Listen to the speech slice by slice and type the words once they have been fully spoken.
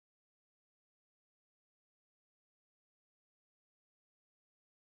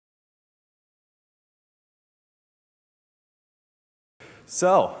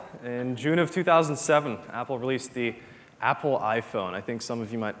So, in June of 2007, Apple released the Apple iPhone. I think some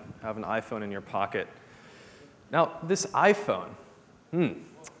of you might have an iPhone in your pocket. Now, this iPhone,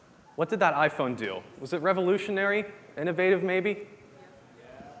 what did that iPhone do? Was it revolutionary, innovative maybe?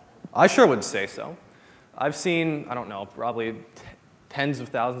 I sure would say so. I've seen, I don't know, probably tens of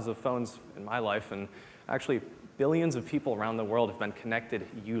thousands of phones in my life, and actually billions of people around the world have been connected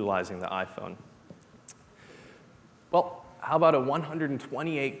utilizing the iPhone. Well, how about a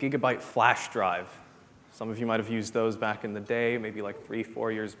 128 gigabyte flash drive? Some of you might have used those back in the day, maybe like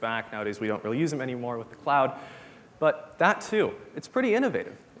 3-4 years back. Nowadays, we don't really use them anymore with the cloud. But that too, it's pretty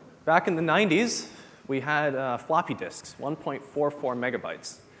innovative. Back in the 90s, we had floppy disks, 1.44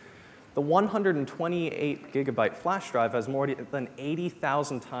 megabytes. The 128 gigabyte flash drive has more than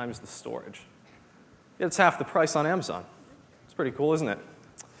 80,000 times the storage. It's half the price on Amazon. It's pretty cool, isn't it?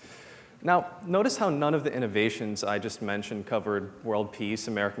 Now, notice how none of the innovations I just mentioned covered world peace,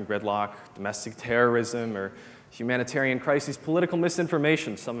 American gridlock, domestic terrorism, or humanitarian crises, political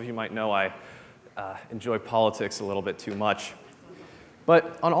misinformation. Some of you might know I enjoy politics a little bit too much.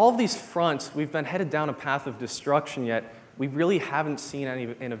 But on all of these fronts, we've been headed down a path of destruction, yet we really haven't seen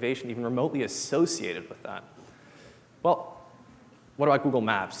any innovation even remotely associated with that. Well, what about Google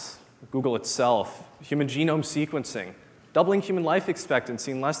Maps, Google itself, human genome sequencing, doubling human life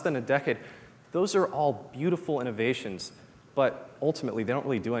expectancy in less than a decade? Those are all beautiful innovations, but ultimately they don't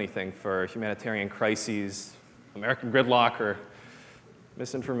really do anything for humanitarian crises, American gridlock, or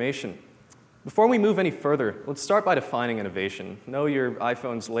misinformation. Before we move any further, let's start by defining innovation. No, your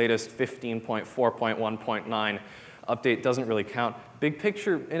iPhone's latest 15.4.1.9 update doesn't really count. Big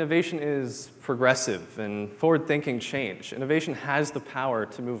picture innovation is progressive and forward-thinking change. Innovation has the power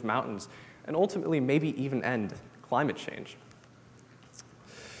to move mountains and ultimately maybe even end climate change.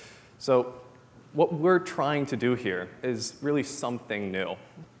 So what we're trying to do here is really something new.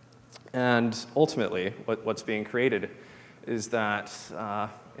 And ultimately, what's being created is that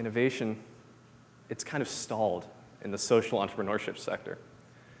innovation, it's kind of stalled in the social entrepreneurship sector.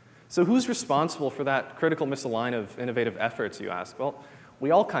 So who's responsible for that critical misalignment of innovative efforts, you ask? Well,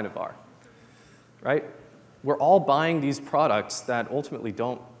 we all kind of are, right? We're all buying these products that ultimately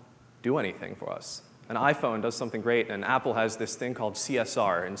don't do anything for us. An iPhone does something great, and Apple has this thing called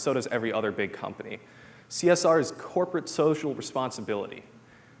CSR, and so does every other big company. CSR is corporate social responsibility.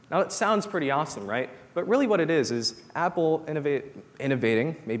 Now, it sounds pretty awesome, right? But really what it is Apple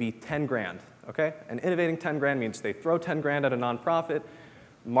innovating maybe 10 grand, okay? And innovating 10 grand means they throw 10 grand at a nonprofit,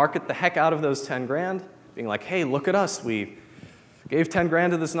 market the heck out of those 10 grand, being like, hey, look at us, we gave 10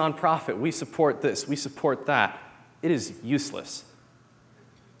 grand to this nonprofit, we support this, we support that. It is useless.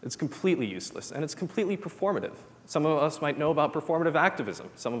 It's completely useless, and it's completely performative. Some of us might know about performative activism.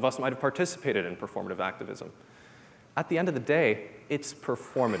 Some of us might have participated in performative activism. At the end of the day, it's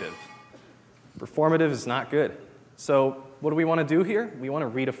performative. Performative is not good. So what do we want to do here? We want to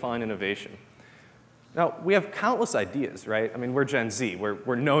redefine innovation. Now, we have countless ideas, right? I mean, we're Gen Z.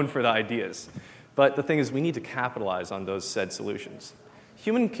 We're known for the ideas. But the thing is, we need to capitalize on those said solutions.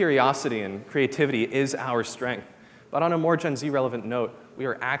 Human curiosity and creativity is our strength. But on a more Gen Z relevant note, we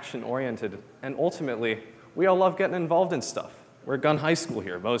are action-oriented, and ultimately, we all love getting involved in stuff. We're at Gunn High School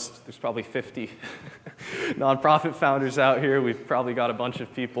here. There's probably 50 nonprofit founders out here. We've probably got a bunch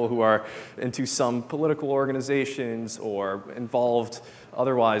of people who are into some political organizations or involved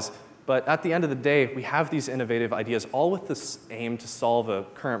otherwise. But at the end of the day, we have these innovative ideas, all with this aim to solve a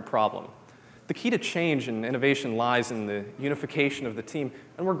current problem. The key to change and innovation lies in the unification of the team,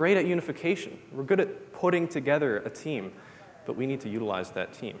 and we're great at unification. We're good at putting together a team, but we need to utilize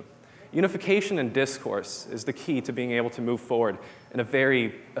that team. Unification and discourse is the key to being able to move forward in a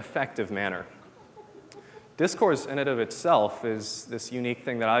very effective manner. Discourse in and of itself is this unique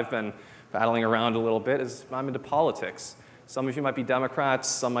thing that I've been battling around a little bit as I'm into politics. Some of you might be Democrats,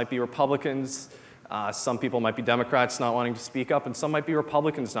 some might be Republicans, some people might be Democrats not wanting to speak up, and some might be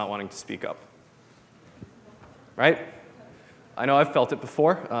Republicans not wanting to speak up. Right? I know I've felt it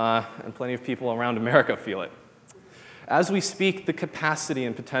before, and plenty of people around America feel it. As we speak, the capacity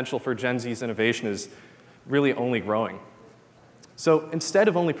and potential for Gen Z's innovation is really only growing. So instead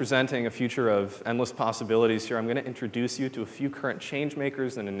of only presenting a future of endless possibilities here, I'm going to introduce you to a few current change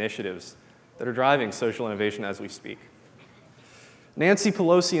makers and initiatives that are driving social innovation as we speak. Nancy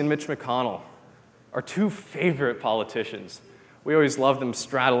Pelosi and Mitch McConnell are two favorite politicians. We always love them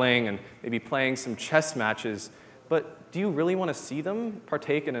straddling and maybe playing some chess matches, but do you really want to see them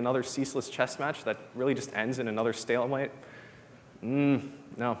partake in another ceaseless chess match that really just ends in another stalemate? No,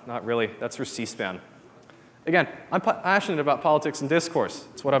 not really. That's for C-SPAN. Again, I'm passionate about politics and discourse.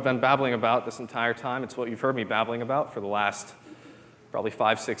 It's what I've been babbling about this entire time. It's what you've heard me babbling about for the last probably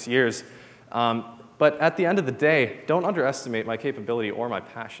 5, 6 years. But at the end of the day, don't underestimate my capability or my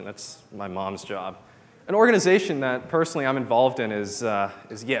passion. That's my mom's job. An organization that personally I'm involved in is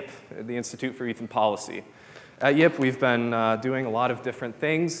YIP, the Institute for Youth and Policy. At YIP, we've been doing a lot of different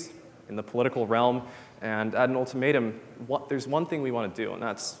things in the political realm, and at an ultimatum, there's one thing we want to do, and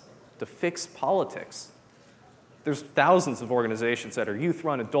that's to fix politics. There's thousands of organizations that are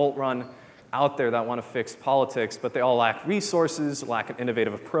youth-run, adult-run, out there that want to fix politics, but they all lack resources, lack an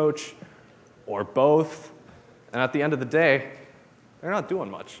innovative approach, or both. And at the end of the day, they're not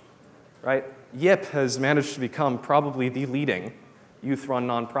doing much, right? YIP has managed to become probably the leading youth-run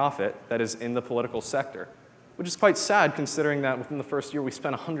nonprofit that is in the political sector, which is quite sad considering that within the first year we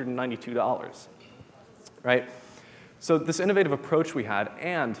spent $192, right? So this innovative approach we had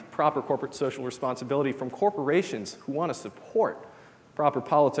and proper corporate social responsibility from corporations who want to support proper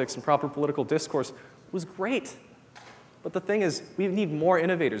politics and proper political discourse was great. But the thing is, we need more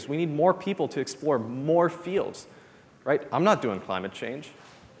innovators. We need more people to explore more fields, right? I'm not doing climate change.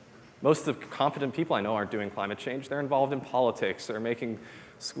 Most of the competent people I know aren't doing climate change. They're involved in politics or making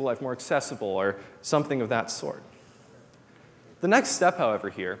school life more accessible or something of that sort. The next step, however,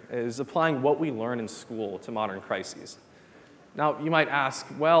 here is applying what we learn in school to modern crises. Now, you might ask,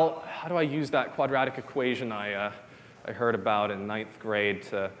 well, how do I use that quadratic equation I heard about in 9th grade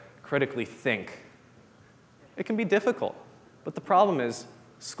to critically think? It can be difficult, but the problem is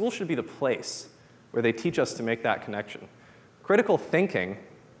school should be the place where they teach us to make that connection. Critical thinking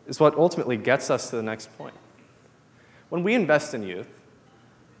is what ultimately gets us to the next point. When we invest in youth,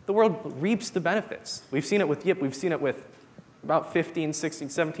 the world reaps the benefits. We've seen it with YIP, we've seen it with about 15, 16,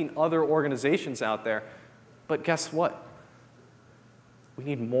 17 other organizations out there, but guess what? We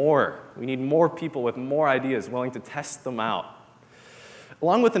need more. We need more people with more ideas willing to test them out.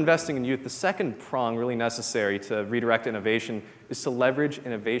 Along with investing in youth, the second prong really necessary to redirect innovation is to leverage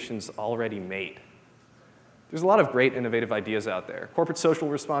innovations already made. There's a lot of great innovative ideas out there. Corporate social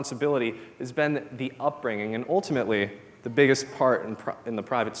responsibility has been the upbringing and ultimately the biggest part in the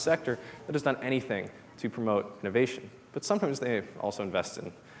private sector that has done anything to promote innovation. But sometimes they also invest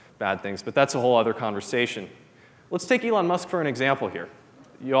in bad things, but that's a whole other conversation. Let's take Elon Musk for an example here.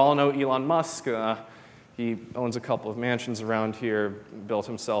 You all know Elon Musk. He owns a couple of mansions around here, built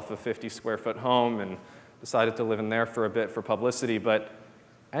himself a 50-square-foot home, and decided to live in there for a bit for publicity. But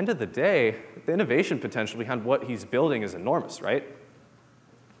end of the day, the innovation potential behind what he's building is enormous, right?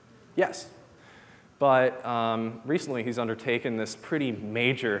 Yes. But recently, he's undertaken this pretty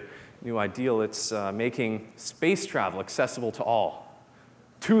major new ideal. It's making space travel accessible to all.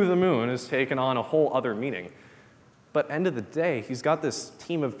 To the moon has taken on a whole other meaning. But end of the day, he's got this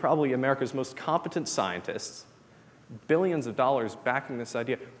team of probably America's most competent scientists, billions of dollars backing this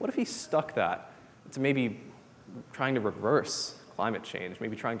idea. What if he stuck that to maybe trying to reverse climate change,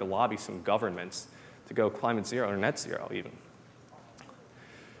 maybe trying to lobby some governments to go climate zero or net zero even?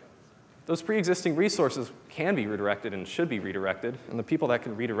 Those pre-existing resources can be redirected and should be redirected, and the people that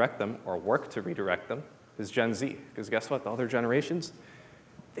can redirect them or work to redirect them is Gen Z. Because guess what? The other generations,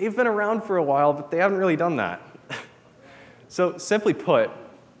 they've been around for a while, but they haven't really done that. So simply put,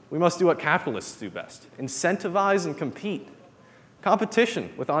 we must do what capitalists do best: incentivize and compete.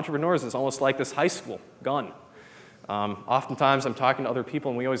 Competition with entrepreneurs is almost like this high school gun. Oftentimes I'm talking to other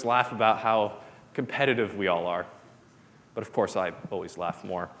people and we always laugh about how competitive we all are. But of course I always laugh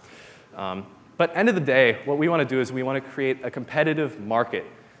more. But end of the day, what we want to do is we want to create a competitive market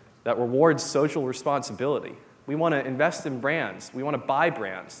that rewards social responsibility. We want to invest in brands. We want to buy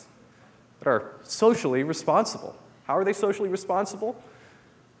brands that are socially responsible. How are they socially responsible?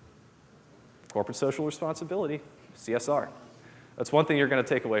 Corporate social responsibility, CSR. That's one thing you're going to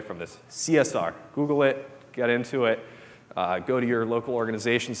take away from this, CSR. Google it, get into it, go to your local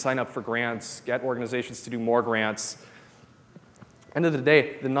organization, sign up for grants, get organizations to do more grants. End of the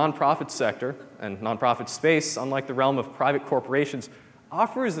day, the nonprofit sector and nonprofit space, unlike the realm of private corporations,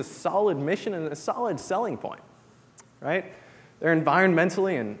 offers a solid mission and a solid selling point, right? They're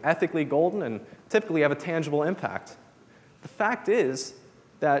environmentally and ethically golden and typically have a tangible impact. The fact is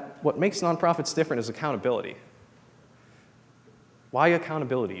that what makes nonprofits different is accountability. Why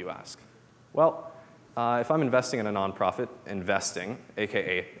accountability, you ask? Well, if I'm investing in a nonprofit, investing,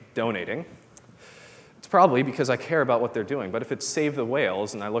 aka donating, it's probably because I care about what they're doing. But if it's Save the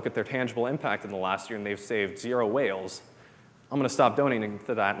Whales and I look at their tangible impact in the last year and they've saved 0 whales, I'm going to stop donating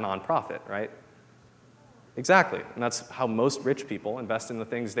to that nonprofit, right? Exactly, and that's how most rich people invest in the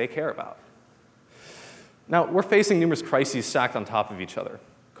things they care about. Now, we're facing numerous crises stacked on top of each other.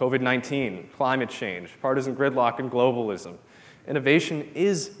 COVID-19, climate change, partisan gridlock, and globalism. Innovation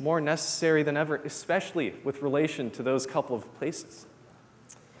is more necessary than ever, especially with relation to those couple of places.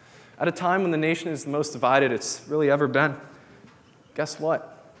 At a time when the nation is the most divided it's really ever been, guess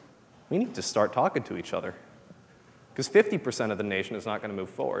what? We need to start talking to each other. Because 50% of the nation is not going to move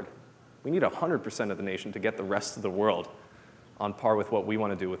forward. We need 100% of the nation to get the rest of the world on par with what we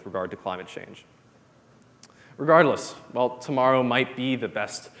want to do with regard to climate change. Regardless, while tomorrow might be the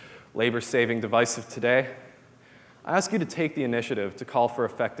best labor-saving device of today, I ask you to take the initiative to call for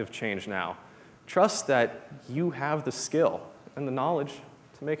effective change now. Trust that you have the skill and the knowledge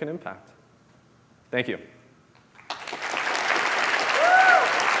to make an impact. Thank you.